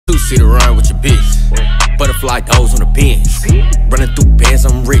see the run with your bitch. Butterfly doors on the bench. Running through bands,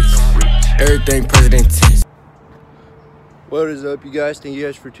 I'm rich. Everything president tense. What is up, you guys? Thank you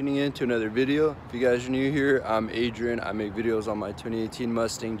guys for tuning in to another video. If you guys are new here, I'm Adrian. I make videos on my 2018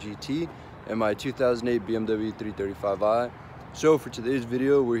 Mustang GT and my 2008 BMW 335i. So for today's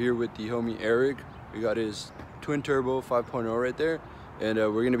video, we're here with the homie Eric. We got his twin turbo 5.0 right there, and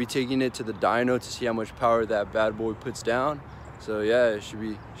we're gonna be taking it to the dyno to see how much power that bad boy puts down. So yeah, it should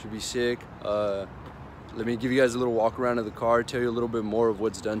be sick. Let me give you guys a little walk around of the car, tell you a little bit more of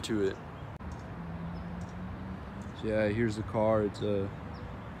what's done to it. So yeah, here's the car. It's a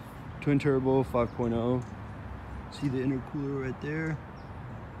twin turbo 5.0. See the intercooler right there.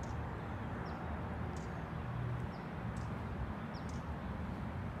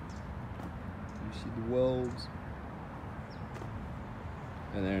 You see the welds.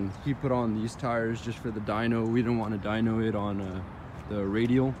 And then he put on these tires just for the dyno. We didn't want to dyno it on the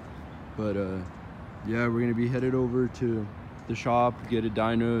radial, but yeah, we're gonna be headed over to the shop, get it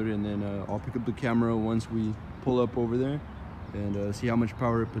dynoed, and then I'll pick up the camera once we pull up over there and see how much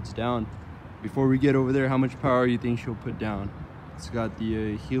power it puts down. Before we get over there, how much power you think she'll put down? It's got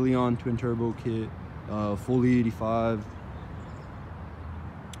the Hellion twin turbo kit, fully 85.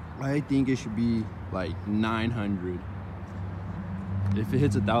 I think it should be like 900. If it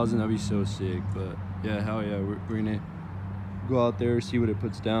hits 1,000, that'd be so sick. But yeah, hell yeah, we're gonna go out there, see what it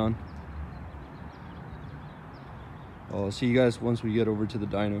puts down. I'll see you guys once we get over to the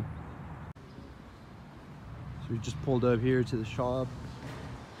dyno. So we just pulled up here to the shop.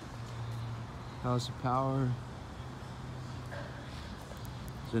 House of power.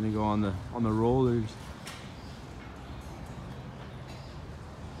 It's gonna go on the rollers.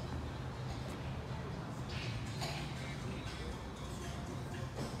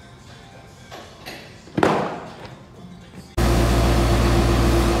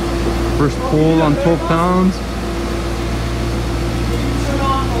 First pull on 12 pounds.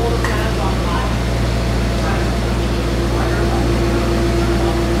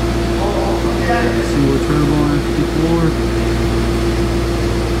 Single turbo on 54.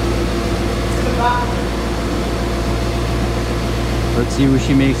 Let's see what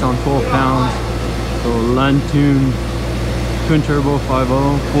she makes on 12 pounds. So Lund tuned twin turbo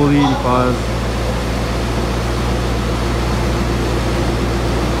 5.0, fully 85.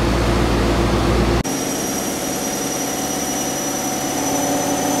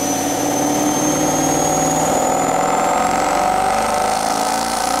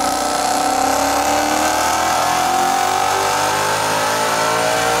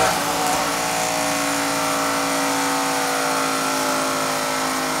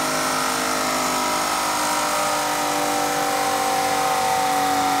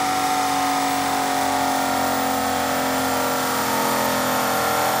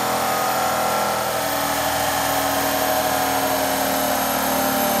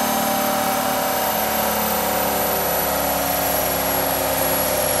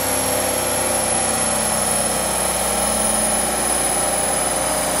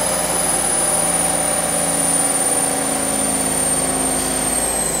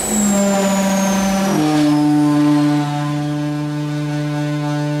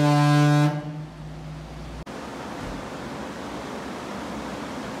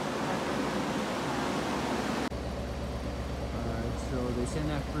 They sent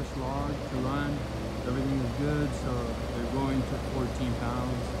that first log to run. Everything is good, so they're going to 14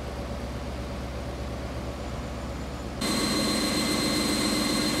 pounds.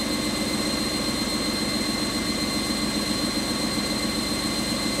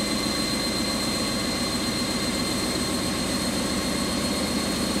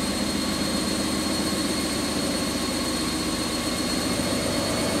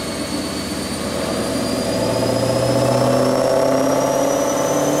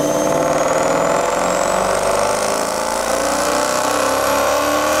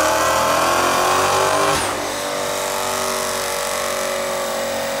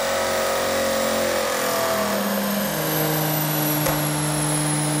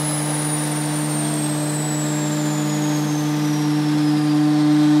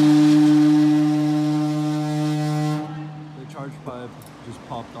 Just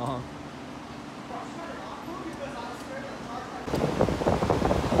popped off.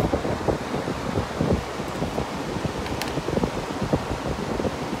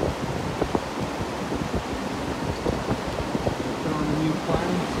 Put on the new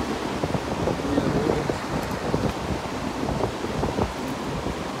planks.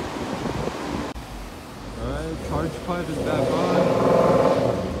 Alright, charge pipe is back on.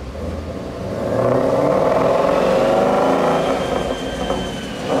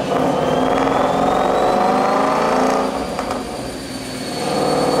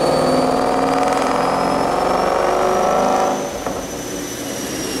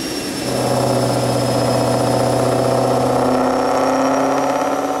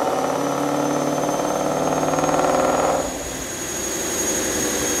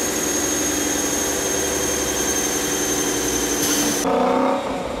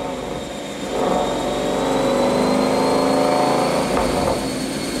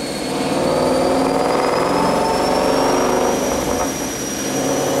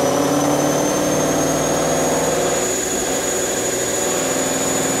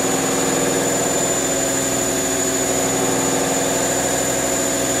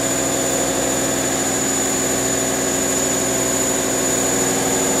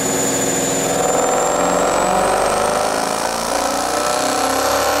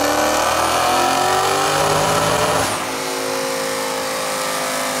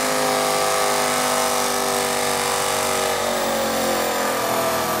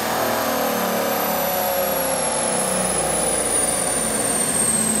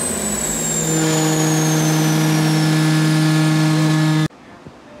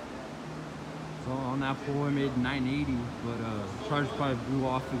 that pole, I made 980, but charge pipe blew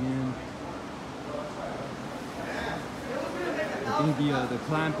off again. I think the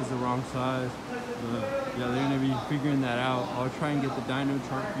clamp is the wrong size, but yeah, they're gonna be figuring that out. I'll try and get the dyno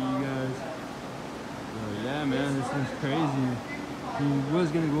chart for you guys. But yeah, man, this thing's crazy. He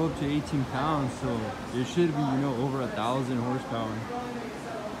was gonna go up to 18 pounds, so it should be, you know, over 1,000 horsepower.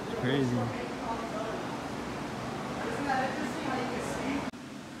 It's crazy.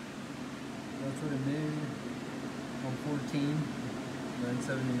 That's what it made on 14,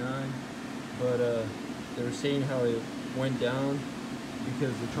 979. But they were saying how it went down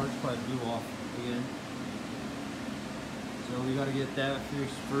because the charge pipe blew off again. So we gotta get that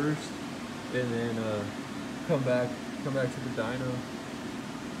fixed first, and then come back to the dyno.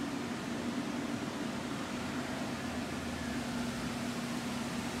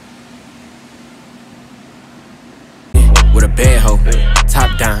 With a bad hoe,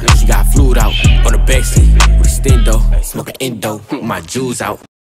 top down, she got fluid out on the backseat with a stendo, smoking endo, my jewels out.